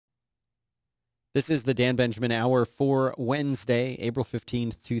This is the Dan Benjamin Hour for Wednesday, April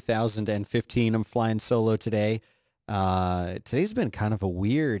 15th, 2015. I'm flying solo today. Today's been kind of a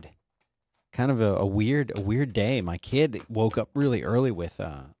weird day. My kid woke up really early with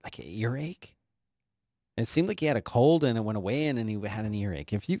like an earache. It seemed like he had a cold and it went away and then he had an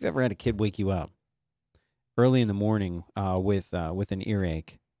earache. If you've ever had a kid wake you up early in the morning with an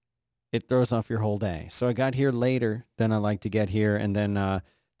earache, it throws off your whole day. So I got here later than I like to get here, and then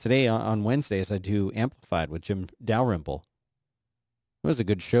today on Wednesdays I do Amplified with Jim Dalrymple. It was a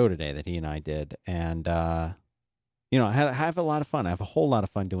good show today that he and I did, and I have a lot of fun. I have a whole lot of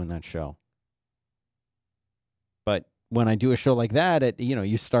fun doing that show. But when I do a show like that,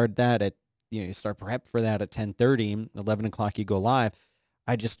 you start prep for that at 10:30, 11 o'clock you go live.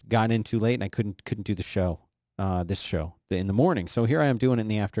 I just got in too late and I couldn't do the show, this show in the morning. So here I am doing it in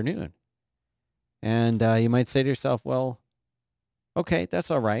the afternoon. And you might say to yourself, well, okay, that's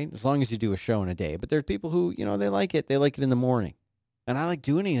all right, as long as you do a show in a day. But there are people who, they like it. They like it in the morning. And I like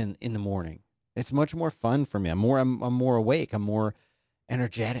doing it in the morning. It's much more fun for me. I'm more awake. I'm more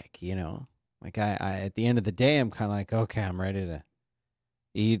energetic, Like I at the end of the day, I'm kind of like, okay, I'm ready to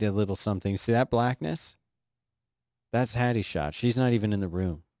eat a little something. See that blackness? That's Hattie's shot. She's not even in the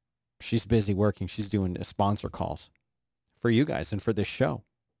room. She's busy working. She's doing sponsor calls for you guys and for this show.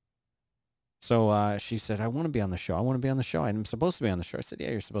 So she said, I want to be on the show. I want to be on the show. I'm supposed to be on the show. I said, yeah,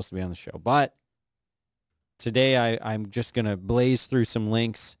 you're supposed to be on the show. But today I'm just going to blaze through some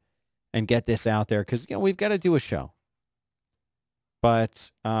links and get this out there because, we've got to do a show. But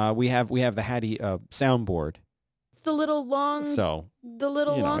we have the Hattie soundboard. It's the little long, so,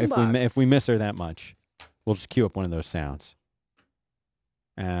 long box. If we miss her that much, we'll just cue up one of those sounds.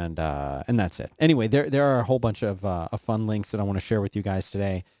 And that's it. Anyway, there are a whole bunch of fun links that I want to share with you guys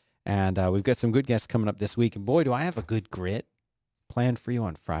today. And we've got some good guests coming up this week. And boy, do I have a good grit planned for you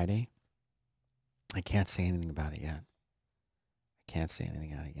on Friday. I can't say anything about it yet.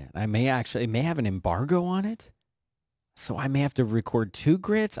 I may have an embargo on it. So I may have to record 2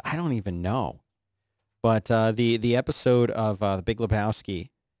 grits. I don't even know. But the episode of The Big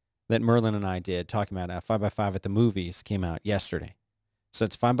Lebowski that Merlin and I did talking about 5x5 at the movies came out yesterday. So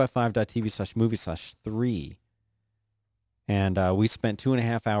it's 5x5.tv/movie/3. And we spent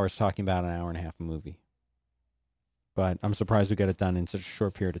 2.5 hours talking about an hour and a half movie. But I'm surprised we got it done in such a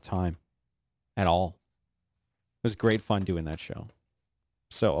short period of time at all. It was great fun doing that show.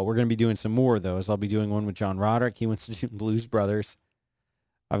 So we're going to be doing some more of those. I'll be doing one with John Roderick. He wants to do Blues Brothers.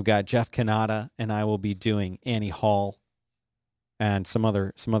 I've got Jeff Kanata, and I will be doing Annie Hall and some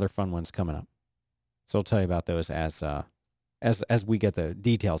other fun ones coming up. So I'll tell you about those as we get the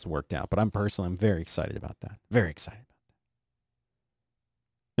details worked out. But I'm very excited about that. Very excited.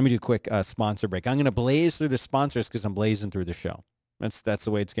 Let me do a quick sponsor break. I'm going to blaze through the sponsors because I'm blazing through the show. That's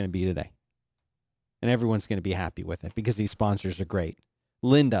the way it's going to be today. And everyone's going to be happy with it because these sponsors are great.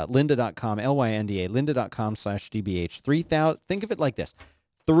 Lynda.com, Lynda, lynda.com/DBH. 3,000, think of it like this.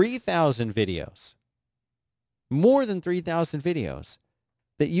 3,000 videos. More than 3,000 videos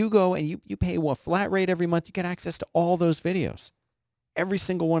that you go and you pay a flat rate every month. You get access to all those videos. Every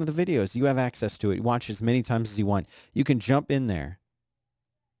single one of the videos, you have access to it. You watch as many times as you want. You can jump in there.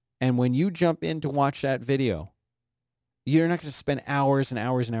 And when you jump in to watch that video, you're not going to spend hours and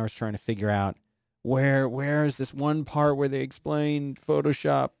hours and hours trying to figure out where is this one part where they explain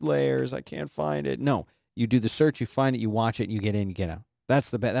Photoshop layers. I can't find it. No, you do the search, you find it, you watch it, you get in, you get out.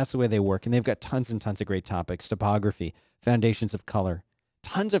 That's the way they work. And they've got tons and tons of great topics: topography, foundations of color,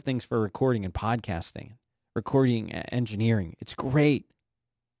 tons of things for recording and podcasting, recording, engineering. It's great.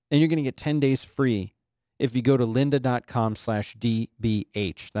 And you're going to get 10 days free if you go to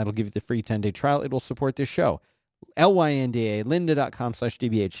lynda.com/DBH. That'll give you the free 10-day trial. It will support this show. Lynda,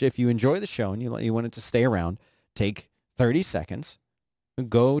 lynda.com/DBH. If you enjoy the show and you want it to stay around, take 30 seconds,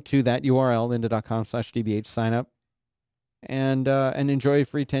 go to that URL, lynda.com/DBH, sign up, and enjoy a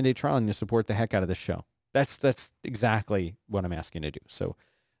free 10-day trial, and you support the heck out of the show. That's exactly what I'm asking to do. So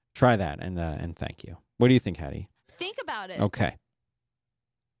try that, and thank you. What do you think, Hattie? Think about it. Okay.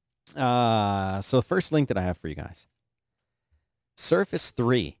 So the first link that I have for you guys, Surface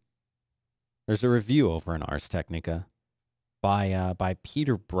 3. There's a review over in Ars Technica by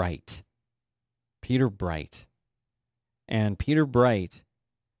Peter Bright. Peter Bright. And Peter Bright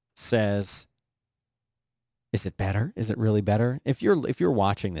says, is it better? Is it really better? If you're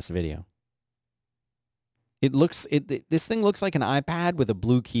watching this video, this thing looks like an iPad with a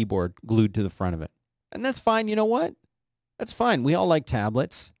blue keyboard glued to the front of it. And that's fine. You know what? That's fine. We all like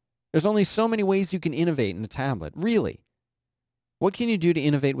tablets. There's only so many ways you can innovate in a tablet. Really. What can you do to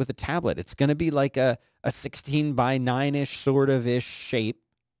innovate with a tablet? It's going to be like a 16 by 9-ish sort of-ish shape.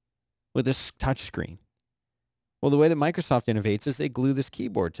 with this touch screen. Well, the way that Microsoft innovates is they glue this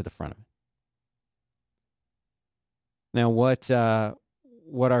keyboard to the front of it. Now, what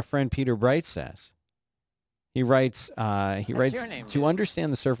our friend Peter Bright says, he writes, to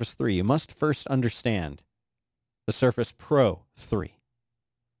understand the Surface 3, you must first understand the Surface Pro 3.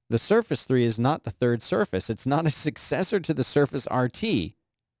 The Surface 3 is not the third Surface. It's not a successor to the Surface RT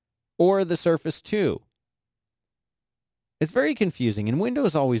or the Surface 2. It's very confusing, and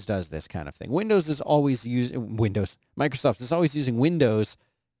Windows always does this kind of thing. Microsoft is always using Windows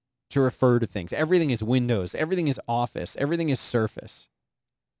to refer to things. Everything is Windows. Everything is Office. Everything is Surface.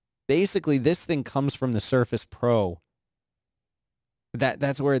 Basically, this thing comes from the Surface Pro.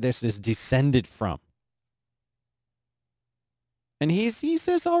 That's where this is descended from. And he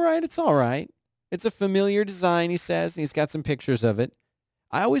says, all right, it's all right. It's a familiar design, he says, and he's got some pictures of it.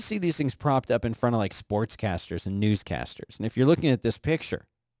 I always see these things propped up in front of like sportscasters and newscasters. And if you're looking at this picture,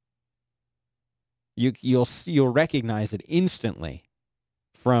 you'll recognize it instantly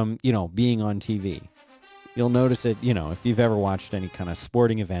from, being on TV. You'll notice it, if you've ever watched any kind of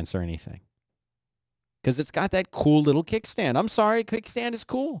sporting events or anything. Because it's got that cool little kickstand. I'm sorry, kickstand is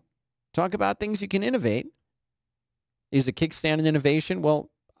cool. Talk about things you can innovate. Is a kickstand an innovation? Well,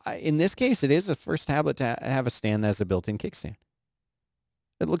 in this case, it is the first tablet to have a stand that has a built-in kickstand.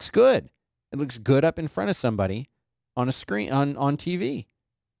 It looks good. It looks good up in front of somebody on a screen, on TV.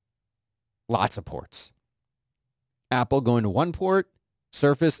 Lots of ports. Apple going to one port,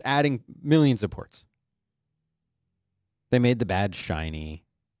 Surface adding millions of ports. They made the badge shiny.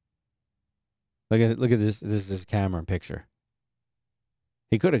 Look at this. This is his camera picture.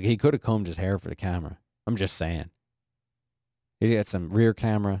 He could have combed his hair for the camera. I'm just saying. He got some rear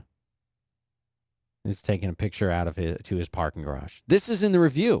camera. He's taking a picture out of his parking garage. This is in the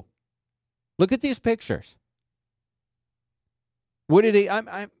review. Look at these pictures. What did he?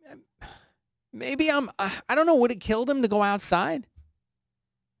 I don't know. Would it killed him to go outside?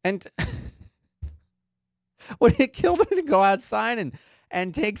 And would it killed him to go outside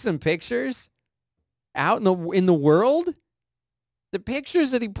and take some pictures out in the world? The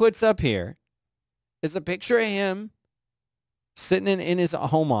pictures that he puts up here is a picture of him sitting in his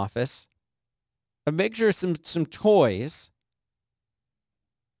home office. A picture of some toys,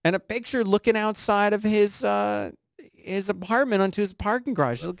 and a picture looking outside of his apartment onto his parking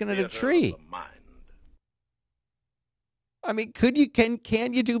garage, looking at a tree. I mean, can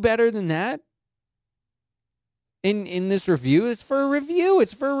you do better than that? In this review, it's for a review.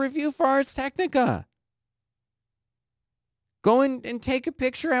 It's for a review for Ars Technica. Go and take a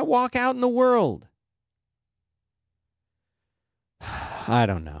picture and walk out in the world. I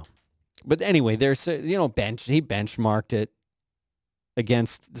don't know. But anyway, there's he benchmarked it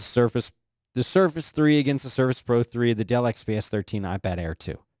against the Surface 3 against the Surface Pro 3, the Dell XPS 13, iPad Air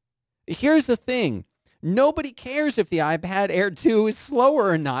 2. Here's the thing. Nobody cares if the iPad Air 2 is slower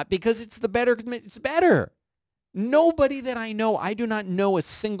or not because it's better. Nobody that I know, I do not know a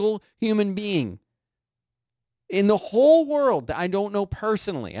single human being in the whole world that I don't know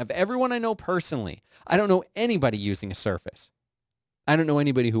personally. Of everyone I know personally, I don't know anybody using a Surface. I don't know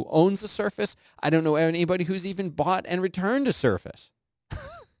anybody who owns a Surface. I don't know anybody who's even bought and returned a Surface.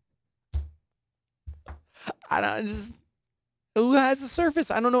 Who has a Surface?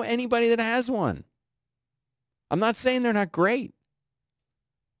 I don't know anybody that has one. I'm not saying they're not great.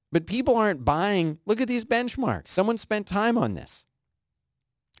 But people aren't buying. Look at these benchmarks. Someone spent time on this.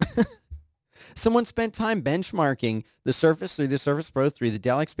 Someone spent time benchmarking the Surface 3, the Surface Pro 3, the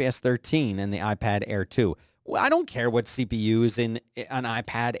Dell XPS 13, and the iPad Air 2. Well, I don't care what CPU is in an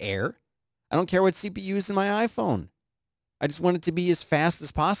iPad Air. I don't care what CPU is in my iPhone. I just want it to be as fast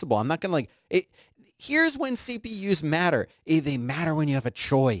as possible. I'm not going to here's when CPUs matter. They matter when you have a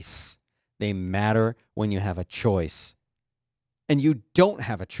choice. They matter when you have a choice. And you don't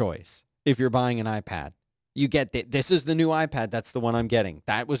have a choice if you're buying an iPad. You get this is the new iPad. That's the one I'm getting.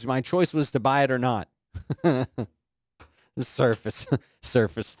 That was my choice, was to buy it or not. The Surface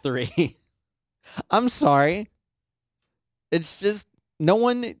 3. I'm sorry. It's just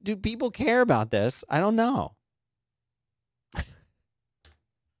do people care about this? I don't know.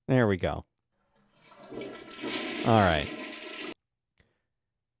 There we go. All right.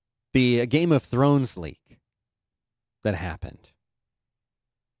 The Game of Thrones leak that happened.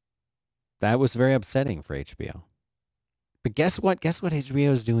 That was very upsetting for HBO. But guess what? Guess what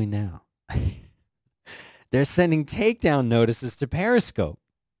HBO is doing now? They're sending takedown notices to Periscope.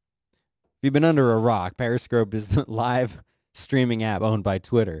 If you've been under a rock, Periscope is the live streaming app owned by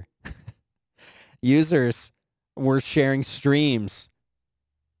Twitter. Users were sharing streams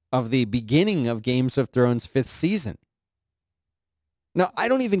of the beginning of Games of Thrones 5th season. Now, I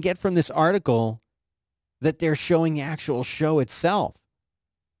don't even get from this article that they're showing the actual show itself.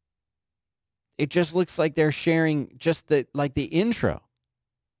 It just looks like they're sharing just the intro.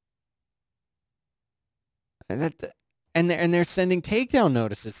 And they're sending takedown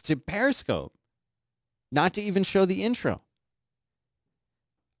notices to Periscope, not to even show the intro.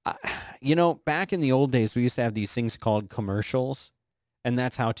 Back in the old days, we used to have these things called commercials, and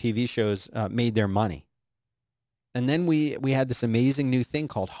that's how TV shows made their money. And then we had this amazing new thing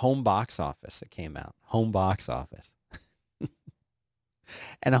called Home Box Office that came out. Home Box Office.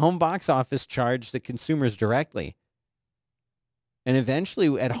 And a Home Box Office charged the consumers directly. And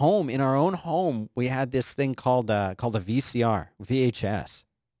eventually at home, in our own home, we had this thing called a VHS.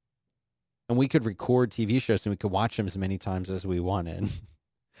 And we could record TV shows and we could watch them as many times as we wanted.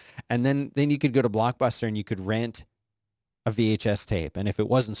 And then you could go to Blockbuster and you could rent a VHS tape. And if it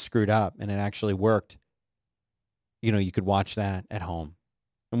wasn't screwed up and it actually worked, you could watch that at home.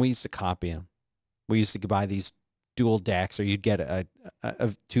 And we used to copy them. We used to buy these dual decks, or you'd get a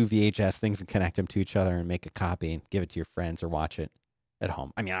two VHS things and connect them to each other and make a copy and give it to your friends or watch it at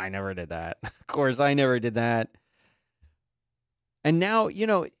home. I mean, I never did that. Of course, I never did that. And now,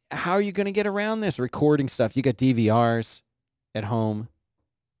 how are you going to get around this recording stuff? You got DVRs at home,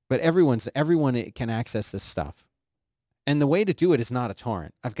 but everyone can access this stuff. And the way to do it is not a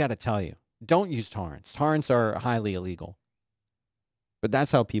torrent. I've got to tell you, don't use torrents. Torrents are highly illegal. But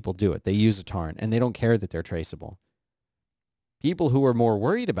that's how people do it. They use a torrent, and they don't care that they're traceable. People who are more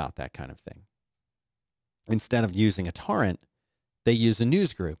worried about that kind of thing, instead of using a torrent, they use a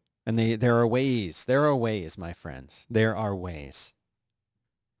news group. And there are ways, my friends. There are ways.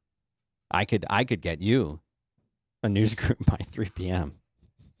 I could get you a news group by 3 p.m.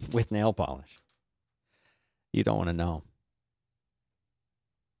 with nail polish. You don't want to know.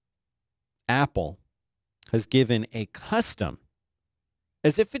 Apple has given a custom,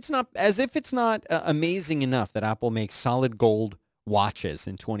 as if it's not amazing enough that Apple makes solid gold watches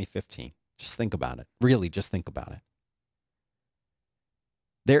in 2015. Just think about it. Really, just think about it.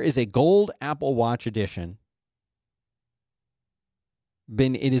 There is a gold Apple Watch edition.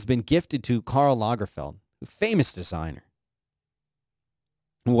 It has been gifted to Karl Lagerfeld, a famous designer.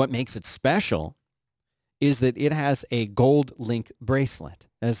 And what makes it special is that it has a gold link bracelet,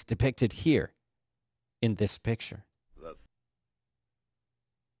 as depicted here in this picture.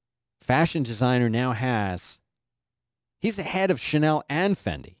 Fashion designer now he's the head of Chanel and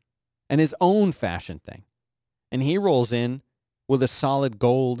Fendi and his own fashion thing. And he rolls in with a solid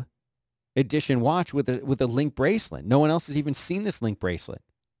gold edition watch with a link bracelet. No one else has even seen this link bracelet.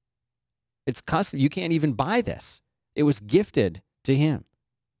 It's custom. You can't even buy this. It was gifted to him.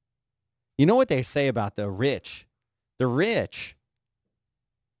 You know what they say about the rich? The rich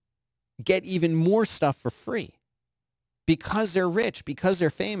get even more stuff for free because they're rich, because they're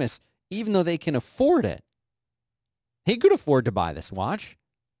famous, even though they can afford it. He could afford to buy this watch,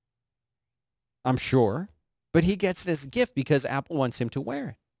 I'm sure, but he gets this gift because Apple wants him to wear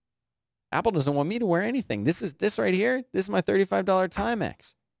it. Apple doesn't want me to wear anything. This right here, this is my $35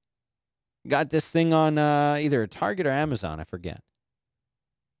 Timex. Got this thing on either Target or Amazon, I forget.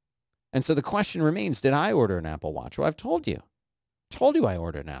 And so the question remains, did I order an Apple Watch? Well, I've told you. I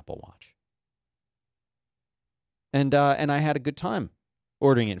ordered an Apple Watch. And I had a good time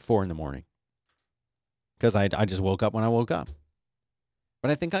ordering it at 4 a.m. because I just woke up when I woke up.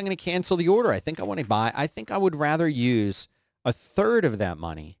 But I think I'm going to cancel the order. I think I would rather use a third of that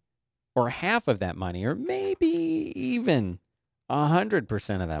money or half of that money or maybe even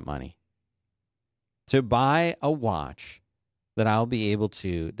 100% of that money to buy a watch that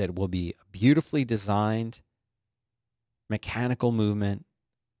that will be beautifully designed, mechanical movement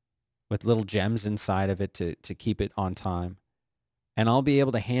with little gems inside of it to keep it on time. And I'll be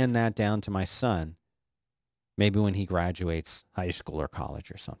able to hand that down to my son maybe when he graduates high school or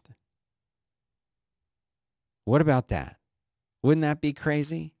college or something. What about that? Wouldn't that be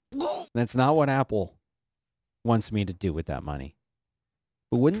crazy? That's not what Apple wants me to do with that money.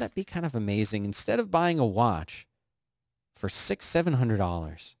 But wouldn't that be kind of amazing? Instead of buying a watch for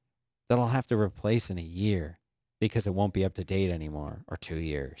 $600-700 that I'll have to replace in a year because it won't be up to date anymore, or 2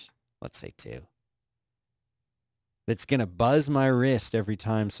 years, let's say 2. That's going to buzz my wrist every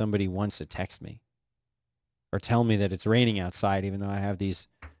time somebody wants to text me or tell me that it's raining outside, even though I have these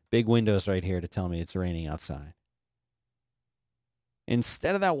big windows right here to tell me it's raining outside.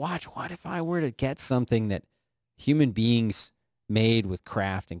 Instead of that watch, what if I were to get something that human beings made with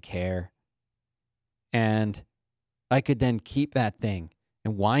craft and care, and I could then keep that thing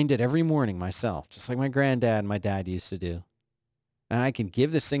and wind it every morning myself, just like my granddad and my dad used to do. And I can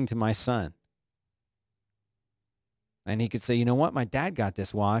give this thing to my son. And he could say, you know what? My dad got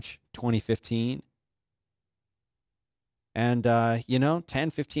this watch 2015. And, 10,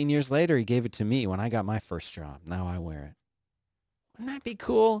 15 years later, he gave it to me when I got my first job. Now I wear it. Wouldn't that be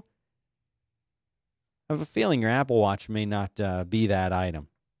cool? I have a feeling your Apple Watch may not be that item.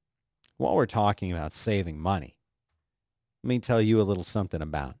 While we're talking about saving money, let me tell you a little something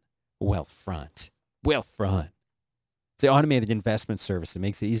about Wealthfront. Wealthfront. It's the automated investment service that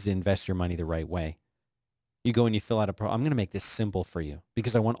makes it easy to invest your money the right way. You go and you fill out I'm going to make this simple for you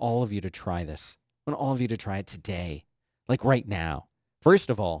because I want all of you to try this. I want all of you to try it today, like right now.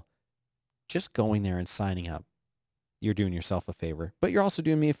 First of all, just going there and signing up. You're doing yourself a favor, but you're also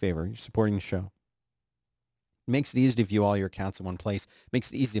doing me a favor. You're supporting the show. It makes it easy to view all your accounts in one place. It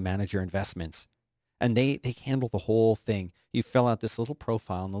makes it easy to manage your investments. And they handle the whole thing. You fill out this little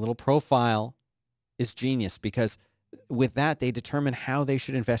profile, and the little profile is genius because with that, they determine how they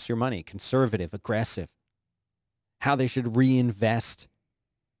should invest your money, conservative, aggressive, how they should reinvest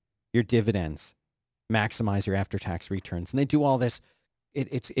your dividends, maximize your after-tax returns. And they do all this.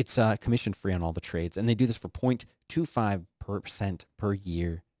 It's commission-free on all the trades, and they do this for 0.25% per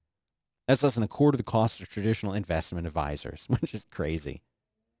year. That's less than a quarter of the cost of traditional investment advisors, which is crazy.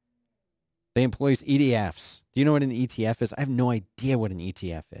 They employ ETFs. Do you know what an ETF is? I have no idea what an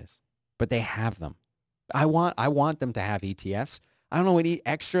ETF is, but they have them. I want them to have ETFs. I don't know what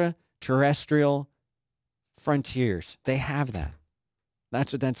extraterrestrial frontiers. They have that.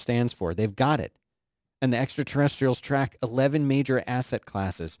 That's what that stands for. They've got it. And the extraterrestrials track 11 major asset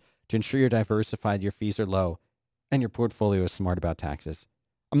classes to ensure you're diversified, your fees are low, and your portfolio is smart about taxes.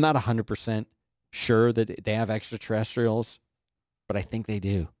 I'm not 100% sure that they have extraterrestrials, but I think they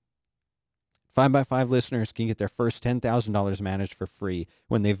do. 5x5 listeners can get their first $10,000 managed for free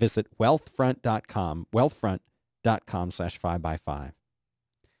when they visit wealthfront.com, wealthfront.com/5x5.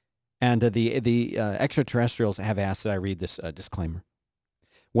 And the extraterrestrials have asked that I read this disclaimer.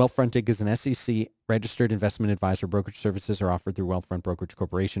 Wealthfront Inc. is an SEC-registered investment advisor. Brokerage services are offered through Wealthfront Brokerage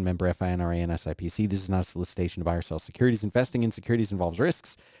Corporation, member FINRA and SIPC. This is not a solicitation to buy or sell securities. Investing in securities involves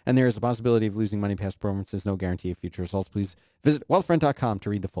risks, and there is a possibility of losing money. Past performance is no guarantee of future results. Please visit wealthfront.com to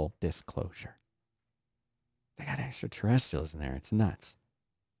read the full disclosure. They got extraterrestrials in there. It's nuts.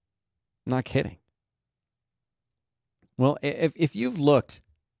 I'm not kidding. Well, if you've looked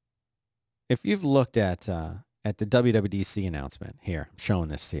at the WWDC announcement, here, I'm showing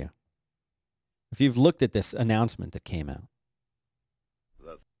this to you. If you've looked at this announcement that came out,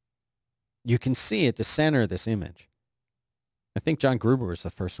 you can see at the center of this image. I think John Gruber was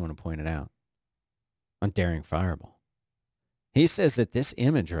the first one to point it out on Daring Fireball. He says that this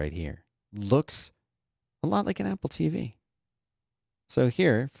image right here looks a lot like an Apple TV. So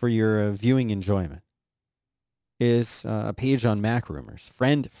here, for your viewing enjoyment, is a page on Mac Rumors.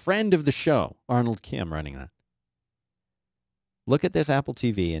 Friend of the show, Arnold Kim, running that. Look at this Apple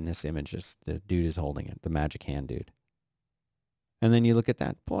TV in this image. The dude is holding it, the magic hand dude. And then you look at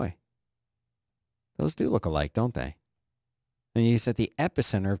that. Boy, those do look alike, don't they? And he's at the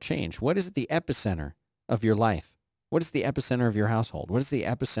epicenter of change. What is at the epicenter of your life? What is the epicenter of your household? What is the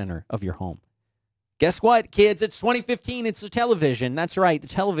epicenter of your home? Guess what, kids? It's 2015. It's the television. That's right. The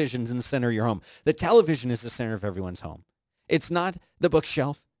television's in the center of your home. The television is the center of everyone's home. It's not the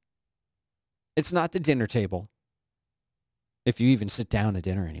bookshelf. It's not the dinner table. If you even sit down at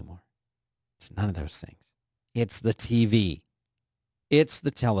dinner anymore. It's none of those things. It's the TV. It's the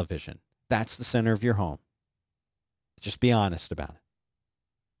television. That's the center of your home. Just be honest about it.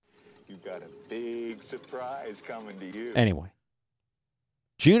 You've got a big surprise coming to you. Anyway.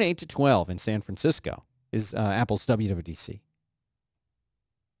 June 8 to 12 in San Francisco is Apple's WWDC.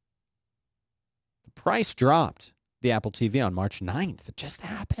 The price dropped, the Apple TV, on March 9th. It just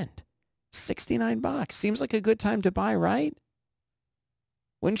happened. $69. Seems like a good time to buy, right?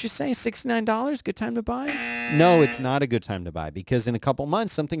 Wouldn't you say $69? Good time to buy? No, it's not a good time to buy because in a couple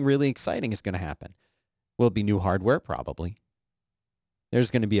months, something really exciting is going to happen. Will it be new hardware? Probably. There's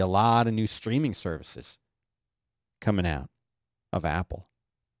going to be a lot of new streaming services coming out of Apple.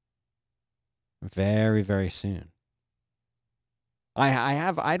 Very, very soon.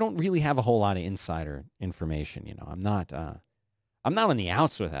 I don't really have a whole lot of insider information. You know, I'm not on the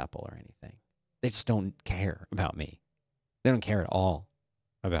outs with Apple or anything. They just don't care about me. They don't care at all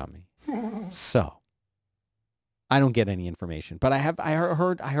about me. So I don't get any information. But I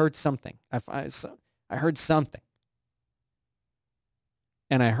heard something. I heard something.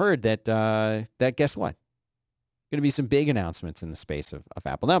 And I heard that guess what? Going to be some big announcements in the space of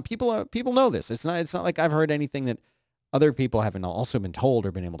Apple. Now, people know this. It's not like I've heard anything that other people haven't also been told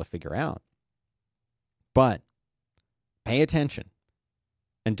or been able to figure out. But pay attention.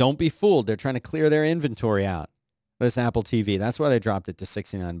 And don't be fooled. They're trying to clear their inventory out But it's Apple TV. That's why they dropped it to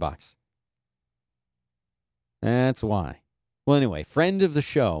 $69. That's why. Well, anyway, friend of the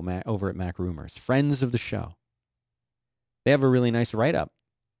show, Matt, over at Mac Rumors, friends of the show, they have a really nice write-up.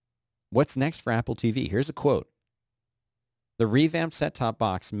 What's next for Apple TV? Here's a quote. The revamped set-top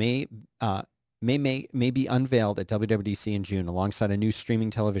box may be unveiled at WWDC in June alongside a new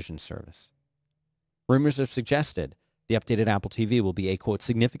streaming television service. Rumors have suggested the updated Apple TV will be a, quote,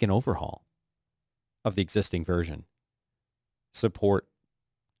 significant overhaul of the existing version. Support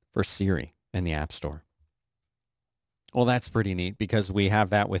for Siri in the App Store. Well, that's pretty neat because we have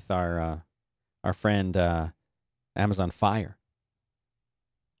that with our friend Amazon Fire.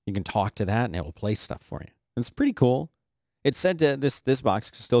 You can talk to that and it will play stuff for you. It's pretty cool. It's said to, this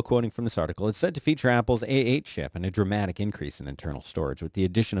box, still quoting from this article, it's said to feature Apple's A8 chip and a dramatic increase in internal storage. With the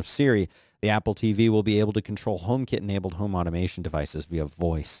addition of Siri, the Apple TV will be able to control HomeKit-enabled home automation devices via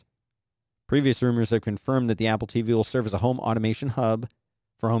voice. Previous rumors have confirmed that the Apple TV will serve as a home automation hub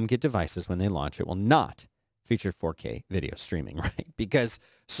for HomeKit devices when they launch. It will not feature 4K video streaming, right? Because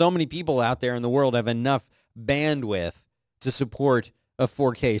so many people out there in the world have enough bandwidth to support a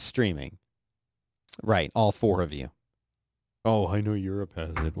 4K streaming. Right, all four of you. Oh, I know Europe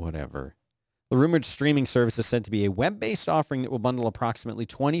has it, whatever. The rumored streaming service is said to be a web-based offering that will bundle approximately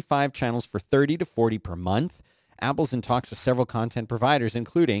 25 channels for $30 to $40 per month. Apple's in talks with several content providers,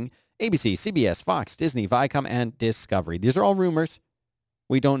 including ABC, CBS, Fox, Disney, Viacom, and Discovery. These are all rumors.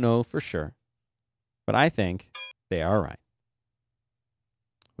 We don't know for sure. But I think they are right.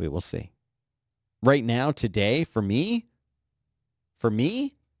 We will see. Right now, today, for me,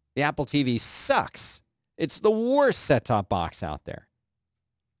 the Apple TV sucks. It's the worst set-top box out there.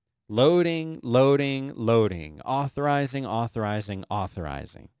 Loading. Authorizing.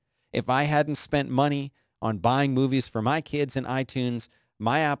 If I hadn't spent money on buying movies for my kids in iTunes,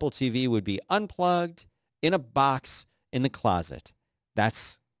 my Apple TV would be unplugged, in a box, in the closet.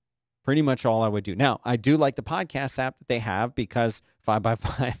 That's pretty much all I would do. Now, I do like the podcast app that they have because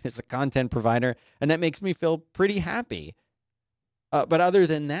 5x5 is a content provider, and that makes me feel pretty happy. But other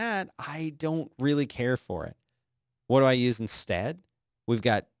than that, I don't really care for it. What do I use instead? We've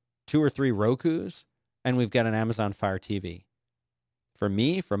got 2 or 3 Rokus, and we've got an Amazon Fire TV. For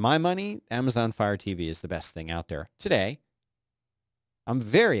me, for my money, Amazon Fire TV is the best thing out there today. I'm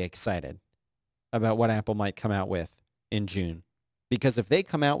very excited about what Apple might come out with in June. Because if they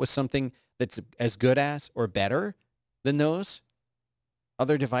come out with something that's as good as or better than those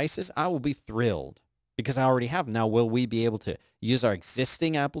other devices, I will be thrilled. Because I already have them. Now, will we be able to use our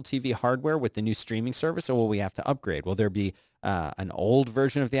existing Apple TV hardware with the new streaming service, or will we have to upgrade? Will there be an old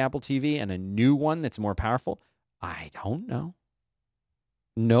version of the Apple TV and a new one that's more powerful? I don't know.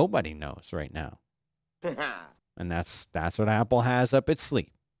 Nobody knows right now. And that's what Apple has up its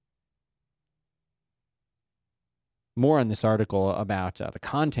sleeve. More on this article about the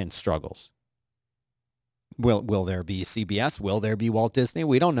content struggles. Will there be CBS? Will there be Walt Disney?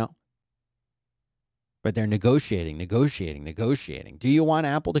 We don't know. But they're negotiating. Do you want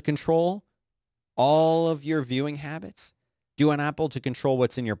Apple to control all of your viewing habits? Do you want Apple to control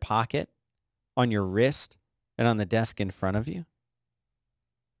what's in your pocket, on your wrist, and on the desk in front of you?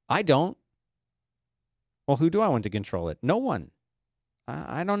 I don't. Well, who do I want to control it? No one.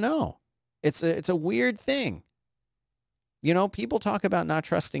 I don't know. It's a weird thing. You know, people talk about not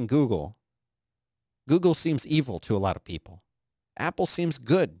trusting Google. Google seems evil to a lot of people. Apple seems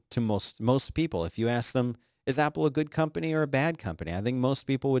good to most people. If you ask them, is Apple a good company or a bad company? I think most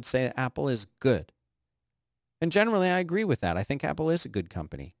people would say Apple is good. And generally, I agree with that. I think Apple is a good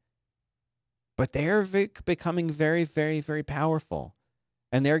company. But they're becoming very, very, very powerful.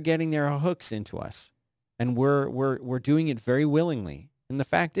 And they're getting their hooks into us. And we're doing it very willingly. And the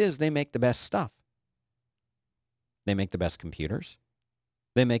fact is, they make the best stuff. They make the best computers.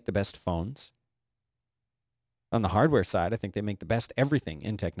 They make the best phones. On the hardware side, I think they make the best everything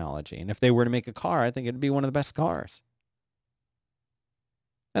in technology. And if they were to make a car, I think it'd be one of the best cars.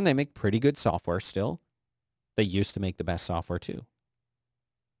 And they make pretty good software still. They used to make the best software too.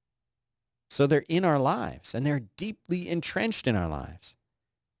 So they're in our lives, and they're deeply entrenched in our lives.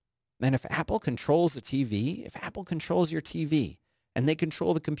 And if Apple controls the TV, if Apple controls your TV, and they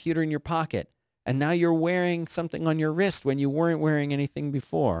control the computer in your pocket, and now you're wearing something on your wrist when you weren't wearing anything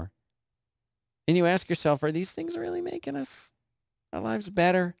before, and you ask yourself, are these things really making our lives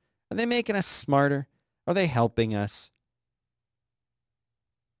better? Are they making us smarter? Are they helping us?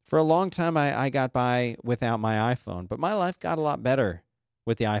 For a long time, I got by without my iPhone, but my life got a lot better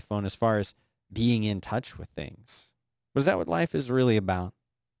with the iPhone as far as being in touch with things. Was that what life is really about?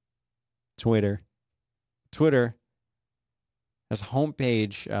 Twitter has a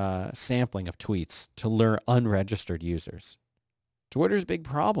homepage sampling of tweets to lure unregistered users. Twitter's big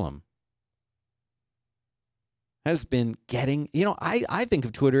problem has been getting, I think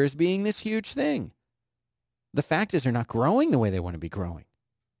of Twitter as being this huge thing. The fact is they're not growing the way they want to be growing.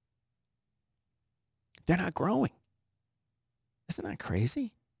 They're not growing. Isn't that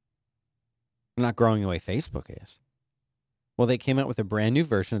crazy? They're not growing the way Facebook is. Well, they came out with a brand new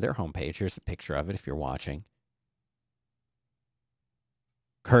version of their homepage. Here's a picture of it if you're watching.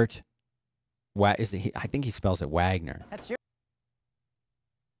 Kurt, I think he spells it Wagner.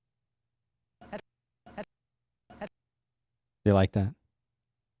 You like that?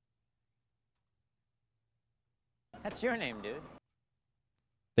 That's your name, dude.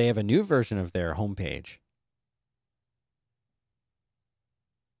 They have a new version of their homepage.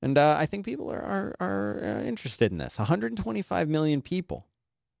 And I think people are interested in this. 125 million people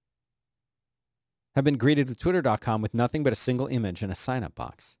have been greeted with Twitter.com with nothing but a single image and a sign-up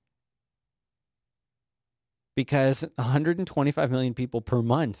box. Because 125 million people per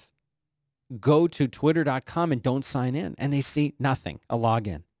month go to Twitter.com and don't sign in, and they see nothing, a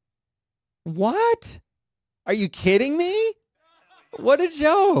login. What? Are you kidding me? What a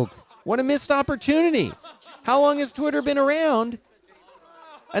joke. What a missed opportunity. How long has Twitter been around?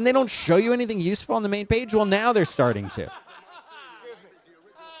 And they don't show you anything useful on the main page? Well, now they're starting to.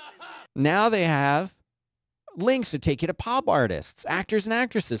 Now they have links to take you to pop artists, actors and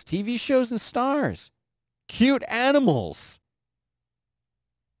actresses, TV shows and stars, cute animals.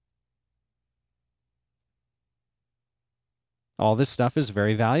 All this stuff is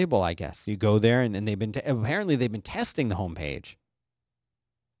very valuable, I guess. You go there and they've apparently they've been testing the homepage.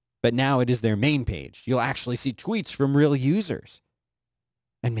 But now it is their main page. You'll actually see tweets from real users.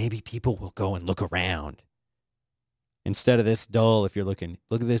 And maybe people will go and look around. Instead of this dull, if you're looking,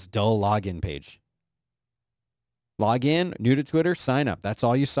 look at this dull login page. Log in, new to Twitter, sign up. That's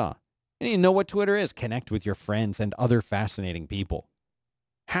all you saw. And you know what Twitter is. Connect with your friends and other fascinating people.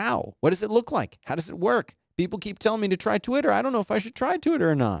 How? What does it look like? How does it work? People keep telling me to try Twitter. I don't know if I should try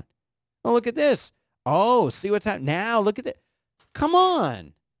Twitter or not. Oh, look at this. Oh, see what's happening now. Look at that. Come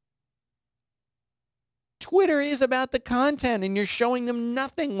on. Twitter is about the content, and you're showing them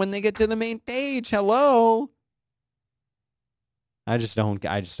nothing when they get to the main page. Hello. I just don't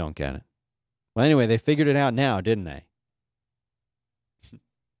get it. Well, anyway, they figured it out now, didn't they?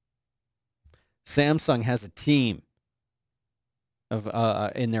 Samsung has a team of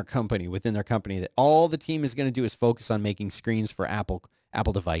within their company that all the team is going to do is focus on making screens for Apple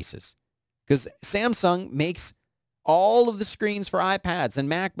devices. Because Samsung makes all of the screens for iPads and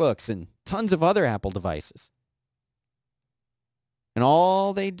MacBooks and tons of other Apple devices. And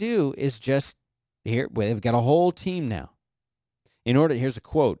all they do is just, they've got a whole team now. Here's a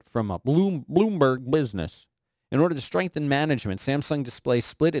quote from a Bloomberg Business. In order to strengthen management, Samsung Display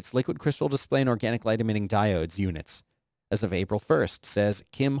split its liquid crystal display and organic light emitting diodes units as of April 1st, says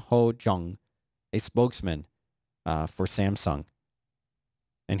Kim Ho-jung, a spokesman for Samsung.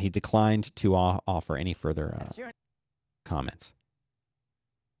 And he declined to offer any further comments.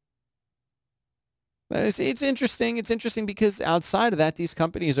 It's interesting. It's interesting because outside of that, these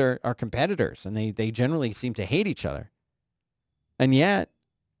companies are competitors, and they generally seem to hate each other. And yet,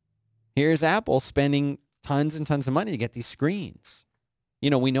 here's Apple spending tons and tons of money to get these screens. We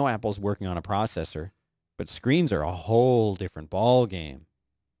know Apple's working on a processor, but screens are a whole different ball game.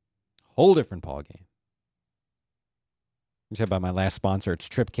 Whole different ball game. You talk about my last sponsor. It's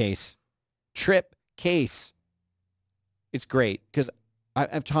Tripcase. Tripcase. It's great because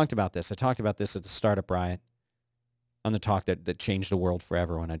I've talked about this. I talked about this at the Startup Riot on the talk that changed the world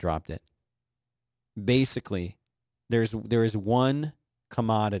forever when I dropped it. Basically, there is one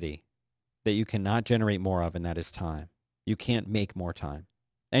commodity that you cannot generate more of, and that is time. You can't make more time.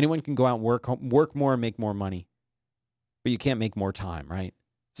 Anyone can go out and work more and make more money, but you can't make more time, right?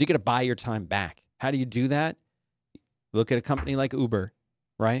 So you got to buy your time back. How do you do that? Look at a company like Uber,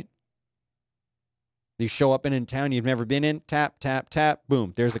 right? You show up in a town you've never been in, tap, tap, tap,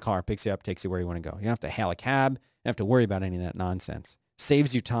 boom, there's the car, picks you up, takes you where you want to go. You don't have to hail a cab. You don't have to worry about any of that nonsense.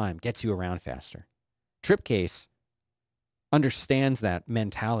 Saves you time, gets you around faster. Tripcase understands that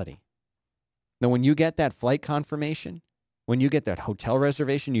mentality. Now, when you get that flight confirmation, when you get that hotel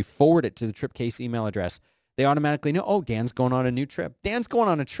reservation, you forward it to the Tripcase email address. They automatically know, oh, Dan's going on a new trip. Dan's going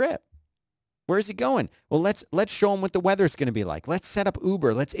on a trip. Where is he going? Well, let's show him what the weather's going to be like. Let's set up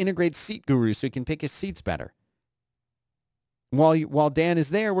Uber. Let's integrate Seat Guru so he can pick his seats better. While Dan is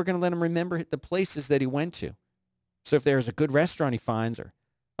there, we're going to let him remember the places that he went to. So if there's a good restaurant he finds or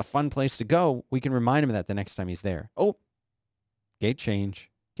a fun place to go, we can remind him of that the next time he's there. Oh, gate change.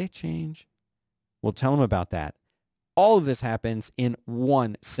 We'll tell him about that. All of this happens in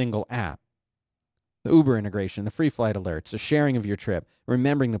one single app. The Uber integration, the free flight alerts, the sharing of your trip,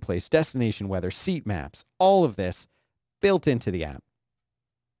 remembering the place, destination weather, seat maps, all of this built into the app.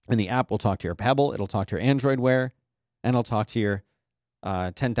 And the app will talk to your Pebble, it'll talk to your Android Wear, and it'll talk to your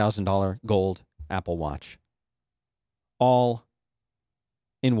 $10,000 gold Apple Watch. All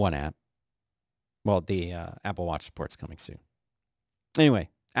in one app. Well, the Apple Watch support's coming soon. Anyway,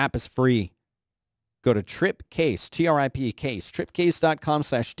 app is free. Go to TripCase, T-R-I-P Case,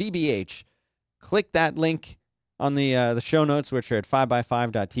 tripcase.com/DBH. Click that link on the show notes, which are at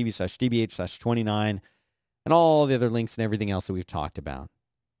 5by5.tv/DBH/29. And all the other links and everything else that we've talked about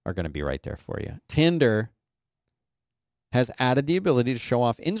are going to be right there for you. Tinder has added the ability to show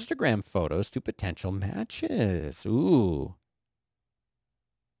off Instagram photos to potential matches. Ooh.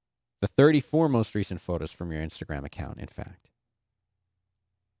 The 34 most recent photos from your Instagram account, in fact.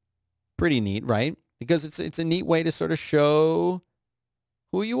 Pretty neat, right? Because it's a neat way to sort of show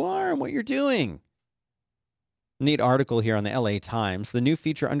who you are and what you're doing. Neat article here on the LA Times. The new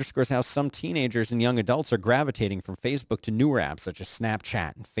feature underscores how some teenagers and young adults are gravitating from Facebook to newer apps such as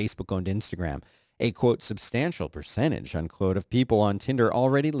Snapchat and Facebook-owned Instagram. A, quote, substantial percentage, unquote, of people on Tinder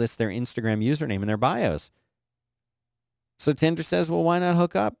already list their Instagram username in their bios. So Tinder says, well, why not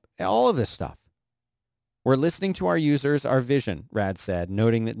hook up all of this stuff? We're listening to our users, our vision, Rad said,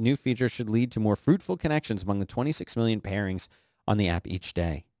 noting that new features should lead to more fruitful connections among the 26 million pairings on the app each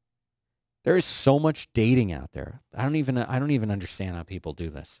day. There is so much dating out there. I don't even understand how people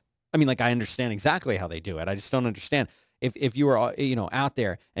do this. I mean, like, I understand exactly how they do it. I just don't understand. If you are, out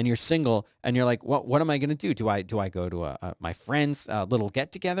there and you're single and you're like, what am I going to do? Do I go to my friend's little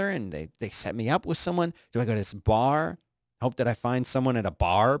get together and they set me up with someone? Do I go to this bar? Hope that I find someone at a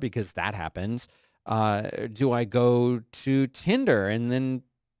bar because that happens. Do I go to Tinder and then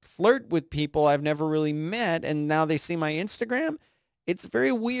flirt with people I've never really met and now they see my Instagram? It's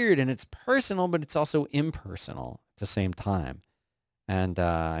very weird and it's personal, but it's also impersonal at the same time. And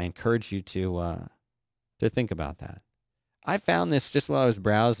I encourage you to think about that. I found this just while I was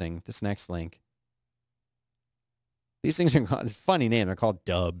browsing, this next link. These things are called, it's a funny name, they're called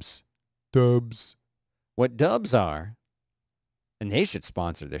dubs. Dubs. What dubs are, and they should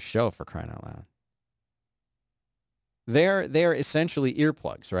sponsor this show for crying out loud. They're essentially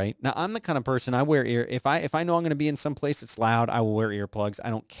earplugs, right? Now, I'm the kind of person, I wear if I know I'm going to be in some place that's loud, I will wear earplugs. I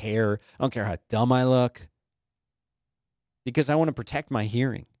don't care. I don't care how dumb I look because I want to protect my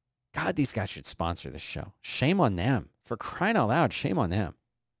hearing. God, these guys should sponsor this show. Shame on them. For crying out loud, shame on them.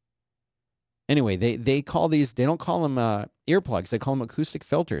 Anyway, they call these, they don't call them earplugs, they call them acoustic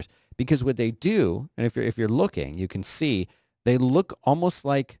filters because what they do, and if you're looking, you can see, they look almost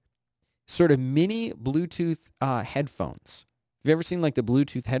like sort of mini Bluetooth headphones. Have you ever seen like the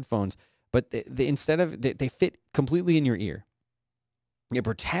Bluetooth headphones, but they fit completely in your ear. They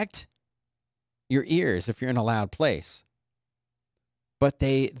protect your ears if you're in a loud place. But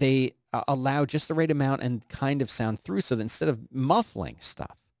they allow just the right amount and kind of sound through so that instead of muffling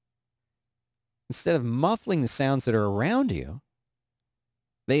stuff, instead of muffling the sounds that are around you,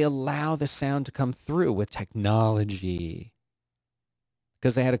 they allow the sound to come through with technology.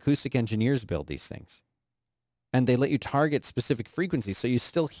 Because they had acoustic engineers build these things. And they let you target specific frequencies so you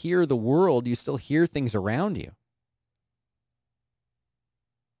still hear the world, you still hear things around you.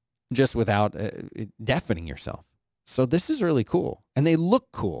 Just without deafening yourself. So this is really cool. And they look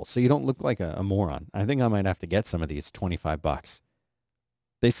cool, so you don't look like a moron. I think I might have to get some of these, $25.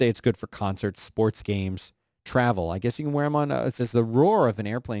 They say it's good for concerts, sports games, travel. I guess you can wear them on, it says the roar of an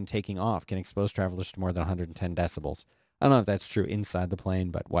airplane taking off can expose travelers to more than 110 decibels. I don't know if that's true inside the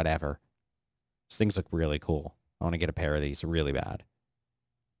plane, but whatever. These things look really cool. I want to get a pair of these really bad.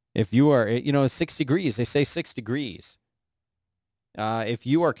 If you are, it's 6 degrees. They say 6 degrees. If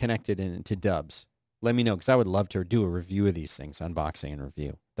you are connected to Dubs, let me know because I would love to do a review of these things, unboxing and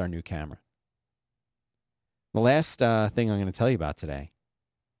review with our new camera. The last thing I'm going to tell you about today,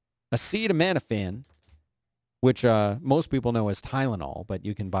 acetaminophen, which most people know as Tylenol, but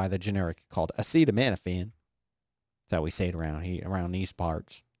you can buy the generic called acetaminophen. That's how we say it around these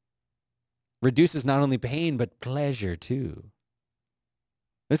parts. Reduces not only pain, but pleasure too.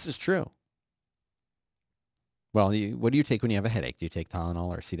 This is true. Well, what do you take when you have a headache? Do you take Tylenol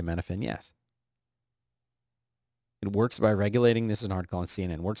or acetaminophen? Yes. It works by regulating, this is an article on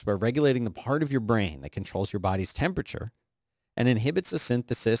CNN, works by regulating the part of your brain that controls your body's temperature and inhibits the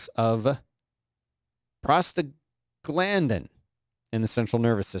synthesis of prostaglandin in the central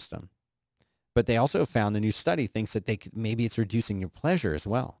nervous system. But they also found a new study thinks that maybe it's reducing your pleasure as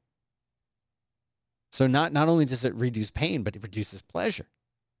well. So not only does it reduce pain, but it reduces pleasure.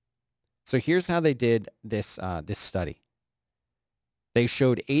 So here's how they did this this study. They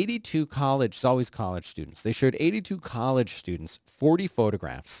showed 82 college, it's always college students. They showed 82 college students 40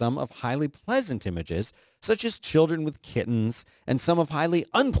 photographs, some of highly pleasant images, such as children with kittens, and some of highly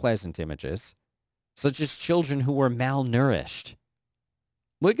unpleasant images, such as children who were malnourished.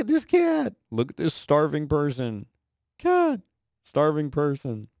 Look at this cat. Look at this starving person. Cat. Starving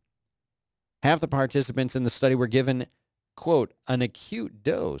person. Half the participants in the study were given, quote, an acute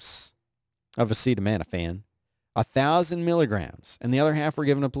dose of acetaminophen, 1,000 milligrams, and the other half were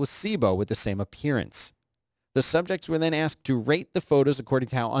given a placebo with the same appearance. The subjects were then asked to rate the photos according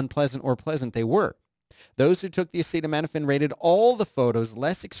to how unpleasant or pleasant they were. Those who took the acetaminophen rated all the photos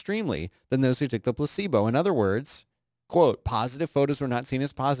less extremely than those who took the placebo. In other words, quote, positive photos were not seen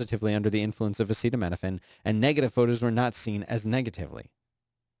as positively under the influence of acetaminophen, and negative photos were not seen as negatively,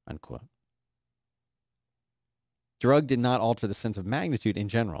 unquote. Drug did not alter the sense of magnitude in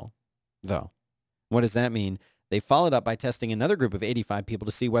general, though. What does that mean? They followed up by testing another group of 85 people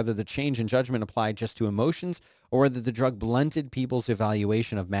to see whether the change in judgment applied just to emotions or whether the drug blunted people's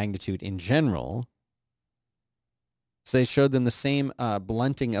evaluation of magnitude in general. So they showed them the same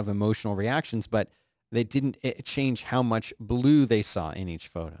blunting of emotional reactions, but they didn't change how much blue they saw in each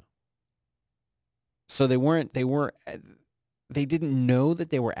photo. So they didn't know that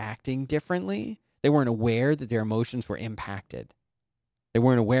they were acting differently. They weren't aware that their emotions were impacted. They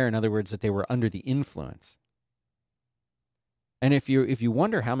weren't aware, in other words, that they were under the influence. And if you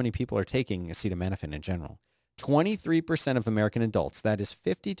wonder how many people are taking acetaminophen in general, 23% of American adults, that is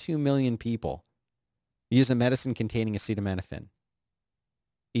 52 million people, use a medicine containing acetaminophen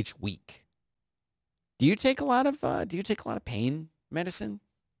each week. Do you take a lot of pain medicine?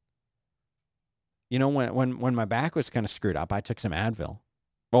 You know, when my back was kind of screwed up, I took some Advil.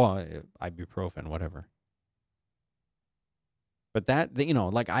 Well, ibuprofen, whatever. But that, you know,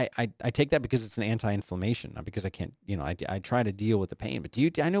 like I take that because it's an anti-inflammation, not because I can't, you know, I try to deal with the pain. But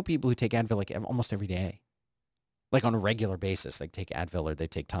I know people who take Advil like almost every day, like on a regular basis. They take Advil or they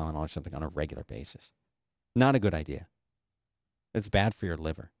take Tylenol or something on a regular basis. Not a good idea. It's bad for your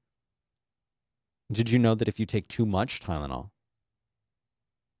liver. Did you know that if you take too much Tylenol,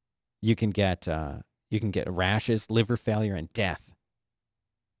 you can get rashes, liver failure, and death.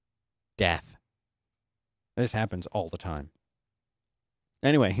 Death. This happens all the time.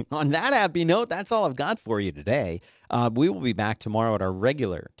 Anyway, on that happy note, that's all I've got for you today. We will be back tomorrow at our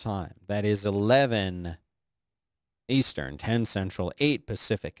regular time. That is 11 Eastern, 10 Central, 8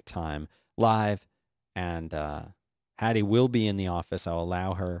 Pacific time, live. And Hattie will be in the office. I'll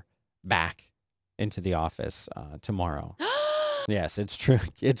allow her back into the office tomorrow. Yes, it's true.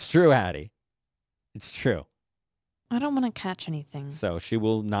 It's true, Hattie. It's true. I don't want to catch anything. So she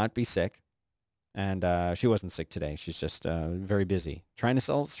will not be sick. And she wasn't sick today. She's just very busy trying to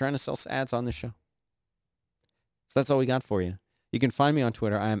sell ads on this show. So that's all we got for you. You can find me on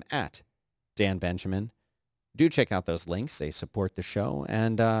Twitter. I am at Dan Benjamin. Do check out those links. They support the show.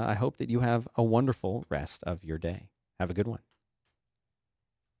 And I hope that you have a wonderful rest of your day. Have a good one.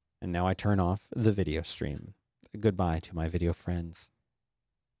 And now I turn off the video stream. Goodbye to my video friends.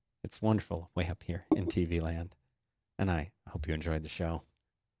 It's wonderful way up here in TV land. And I hope you enjoyed the show.